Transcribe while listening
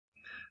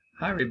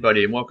Hi,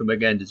 everybody, and welcome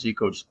again to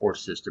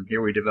ZCodeSystem.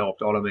 Here we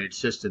developed automated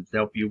systems to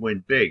help you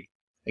win big.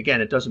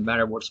 Again, it doesn't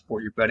matter what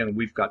sport you're betting,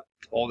 we've got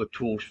all the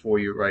tools for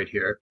you right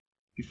here.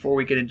 Before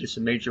we get into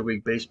some Major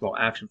League Baseball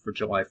action for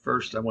July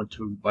 1st, I want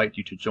to invite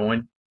you to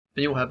join.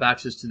 Then you'll have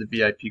access to the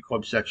VIP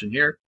Club section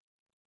here.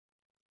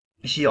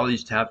 You see all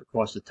these tabs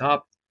across the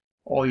top.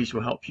 All these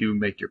will help you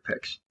make your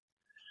picks.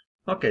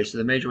 Okay, so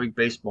the Major League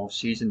Baseball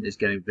season is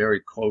getting very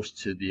close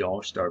to the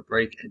All-Star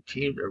break, and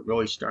teams are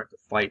really starting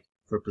to fight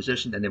for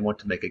position, and they want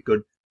to make a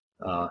good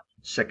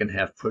second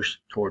half push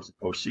towards the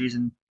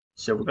postseason.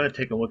 So we're going to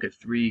take a look at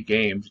 3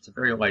 games. It's a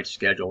very light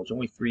schedule. It's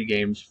only 3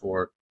 games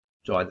for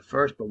July the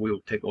 1st, but we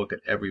will take a look at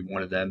every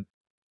one of them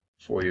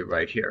for you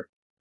right here.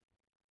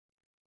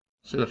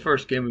 So the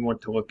first game we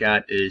want to look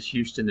at is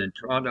Houston and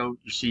Toronto.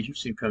 You see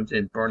Houston comes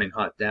in burning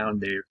hot down.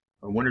 They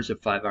are winners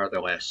of 5 out of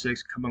their last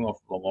 6, coming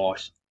off of a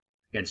loss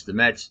against the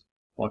Mets,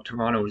 while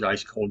Toronto is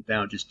ice cold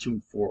down, just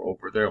 2-4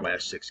 over their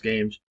last 6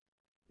 games.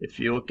 If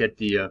you look at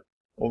the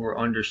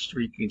over-under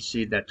streak, you can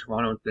see that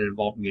Toronto has been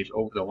involved in games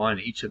over the line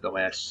in each of the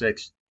last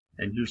 6,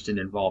 and Houston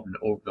involved in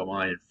over the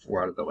line in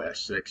 4 out of the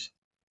last 6.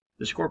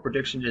 The score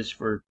prediction is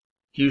for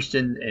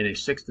Houston in a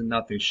 6-0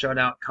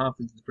 shutout.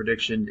 Confidence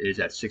prediction is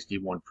at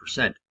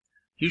 61%.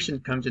 Houston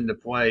comes into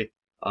play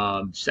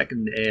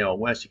second in the AL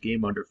West, a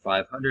game under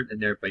 500,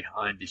 and they're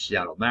behind the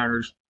Seattle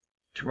Mariners.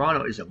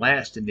 Toronto is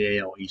last in the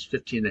AL East,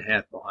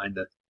 15.5 behind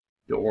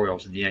the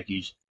Orioles and the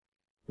Yankees,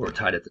 who are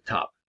tied at the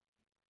top.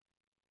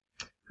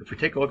 If we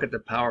take a look at the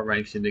power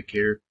ranks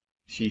indicator,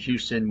 see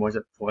Houston was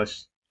at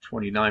plus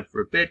 29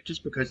 for a bit,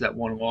 just because that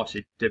one loss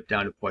it dipped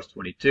down to plus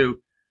 22,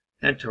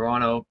 and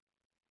Toronto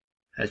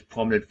has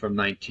plummeted from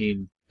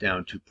 19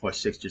 down to plus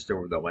 6 just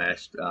over the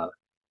last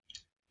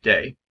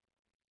day.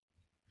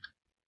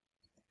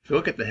 If you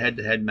look at the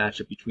head-to-head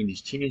matchup between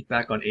these teams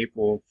back on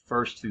April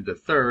 1st through the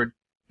 3rd,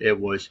 it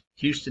was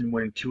Houston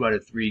winning 2 out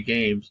of 3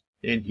 games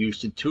in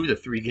Houston. 2 of the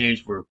 3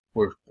 games were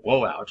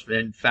blowouts,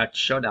 in fact,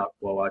 shutout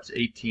blowouts,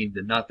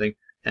 18-0,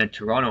 and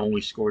Toronto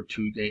only scored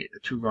 2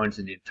 runs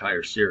in the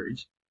entire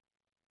series.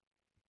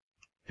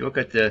 If you look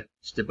at the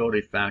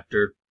stability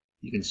factor,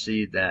 you can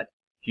see that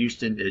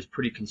Houston is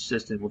pretty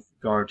consistent with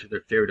regard to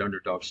their favorite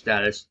underdog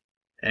status,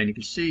 and you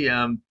can see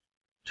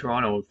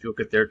Toronto, if you look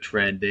at their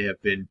trend, they have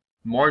been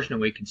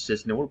marginally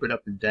consistent, a little bit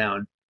up and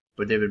down,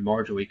 but they've been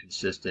marginally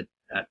consistent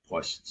at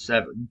plus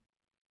 7.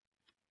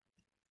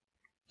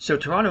 So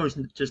Toronto is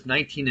just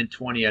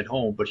 19-20 at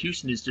home, but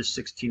Houston is just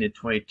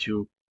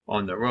 16-22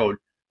 on the road.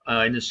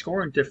 In the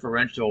scoring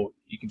differential,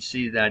 you can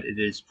see that it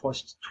is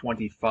plus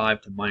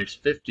 25 to minus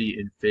 50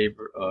 in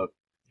favor of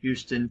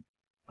Houston.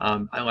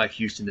 I like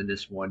Houston in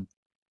this one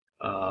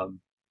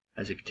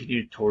as they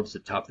continue towards the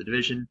top of the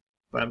division,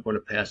 but I'm going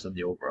to pass on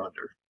the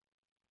over-under.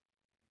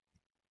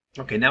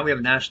 Okay, now we have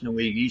a National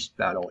League East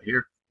battle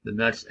here, the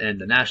Mets and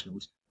the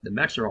Nationals. The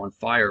Mets are on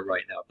fire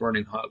right now,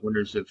 burning hot,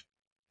 winners of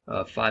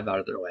 5 out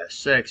of their last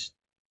 6,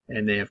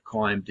 and they have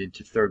climbed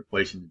into 3rd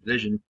place in the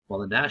division, while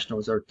the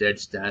Nationals are dead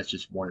stats,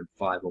 just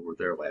 1-5 over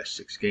their last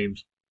 6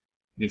 games.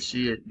 You can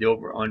see it, the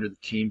over-under, the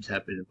teams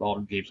have been involved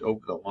in games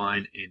over the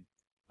line in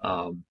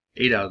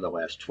 8 out of the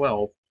last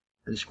 12,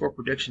 and the score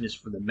prediction is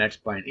for the Mets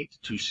by an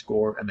 8-2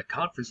 score, and the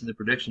confidence in the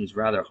prediction is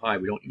rather high.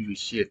 We don't usually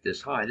see it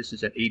this high. This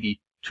is at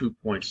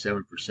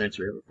 82.7%,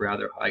 so we have a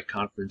rather high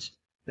confidence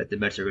that the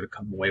Mets are going to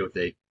come away with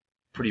a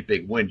pretty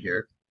big win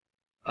here.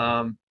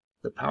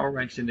 The power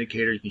ranks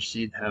indicator, you can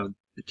see how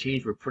the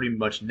teams were pretty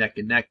much neck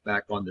and neck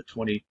back on the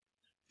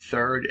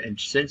 23rd, and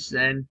since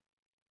then,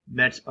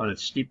 Mets on a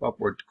steep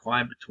upward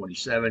climb to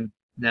 27,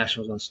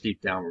 Nationals on a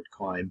steep downward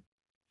climb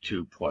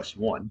to plus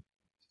 1.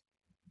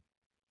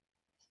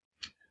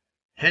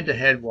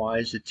 Head-to-head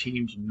wise, the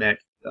teams met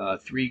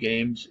 3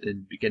 games in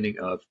the beginning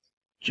of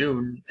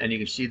June, and you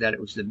can see that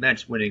it was the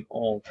Mets winning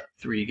all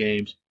 3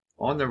 games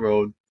on the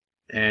road,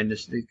 and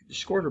the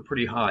scores were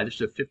pretty high. This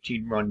is a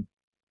 15-run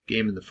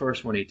game in the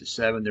first one,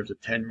 8-7. There was a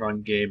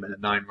 10-run game and a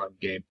 9-run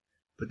game,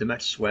 but the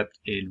Mets swept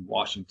in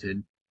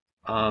Washington.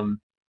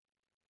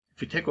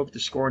 If you take a look at the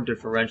scoring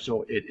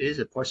differential, it is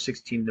a plus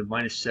 16 to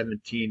minus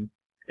 17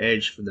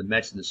 edge for the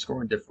Mets in the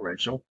scoring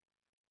differential.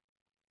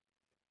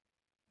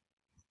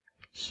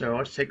 So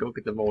let's take a look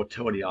at the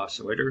volatility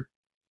oscillator,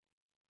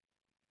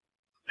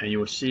 and you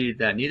will see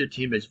that neither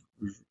team is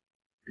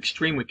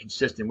extremely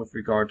consistent with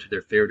regard to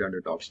their favorite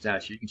underdog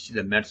stats. You can see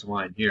the Mets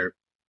line here,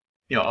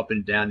 up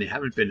and down. They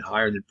haven't been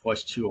higher than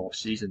plus 2 all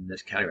season in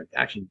this category.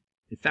 Actually,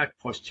 in fact,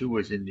 plus 2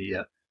 was in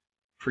the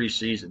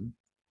preseason,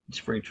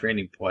 spring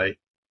training play.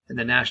 And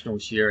the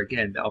Nationals here,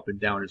 again, up and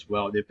down as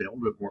well. They've been a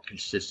little bit more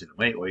consistent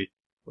lately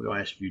over the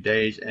last few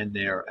days, and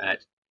they're at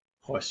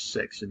plus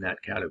 6 in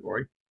that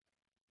category.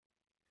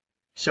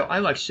 So I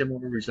like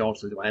similar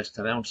results to the last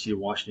time. I don't see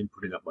Washington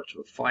putting up much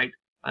of a fight.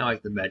 I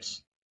like the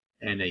Mets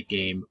and a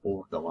game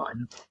over the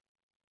line.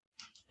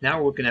 Now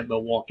we're looking at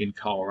Milwaukee and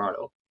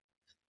Colorado.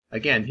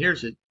 Again,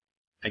 here's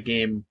a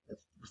game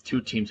with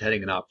 2 teams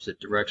heading in opposite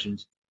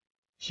directions.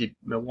 See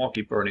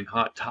Milwaukee burning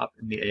hot, top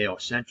in the AL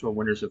Central,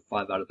 winners of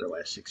 5 out of their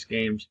last 6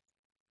 games.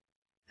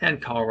 And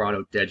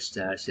Colorado dead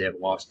stats, they have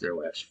lost their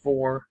last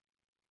 4.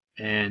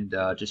 and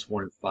just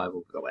 1-5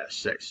 over the last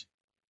 6.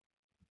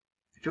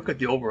 If you look at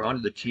the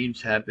over/under, the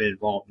teams have been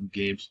involved in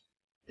games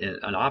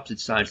on opposite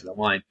sides of the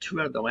line. 2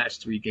 out of the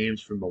last 3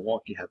 games for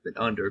Milwaukee have been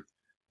under,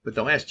 but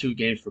the last 2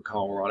 games for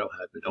Colorado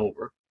have been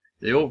over.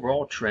 The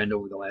overall trend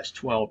over the last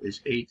 12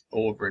 is 8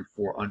 over and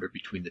 4 under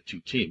between the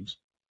 2 teams.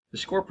 The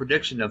score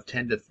prediction of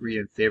 10-3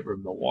 in favor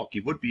of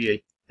Milwaukee would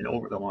be an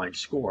over-the-line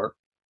score.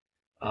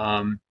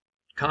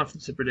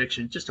 Confidence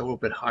prediction just a little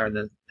bit higher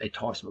than a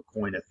toss of a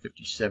coin at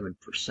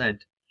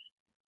 57%.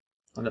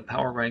 On the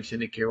power ranks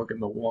indicator, look at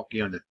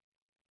Milwaukee on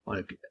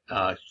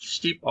a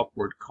steep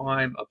upward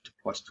climb up to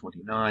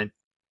 +29,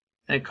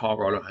 and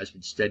Colorado has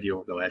been steady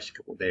over the last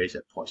couple of days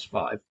at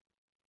 +5.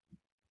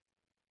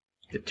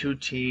 The 2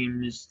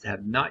 teams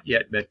have not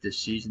yet met this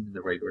season in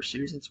the regular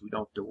season, so we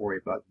don't have to worry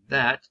about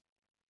that.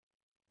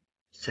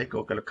 Let's take a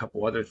look at a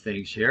couple other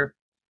things here.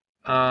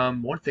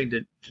 One thing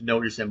to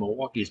note is that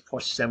Milwaukee is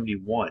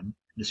 +71 in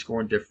the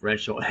scoring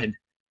differential and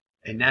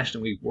a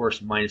National League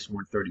worst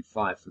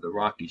 -135 for the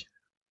Rockies,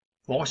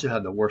 who also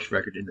have the worst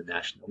record in the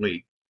National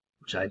League,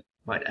 which I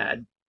might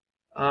add.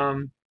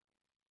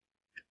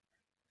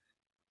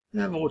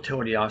 The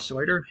volatility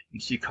oscillator, you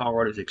see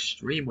Colorado is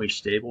extremely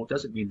stable. It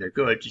doesn't mean they're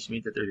good, it just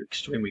means that they're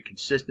extremely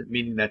consistent,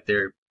 meaning that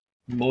they're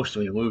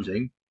mostly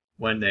losing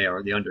when they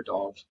are the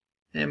underdogs.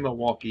 And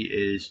Milwaukee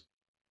is,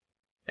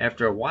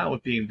 after a while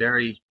of being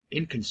very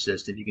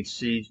inconsistent, you can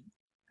see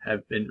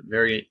have been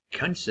very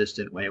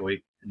consistent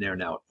lately, and they're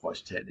now at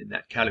 +10 in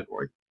that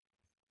category.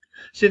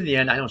 So in the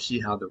end, I don't see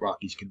how the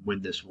Rockies can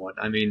win this one.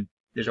 I mean,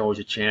 there's always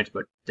a chance,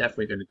 but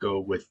definitely going to go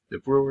with the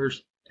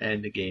Brewers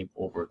and the game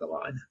over the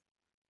line.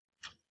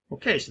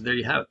 Okay, so there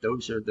you have it.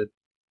 Those are the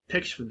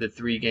picks for the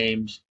 3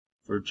 games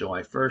for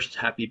July 1st.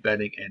 Happy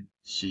betting, and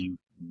see you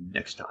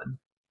next time.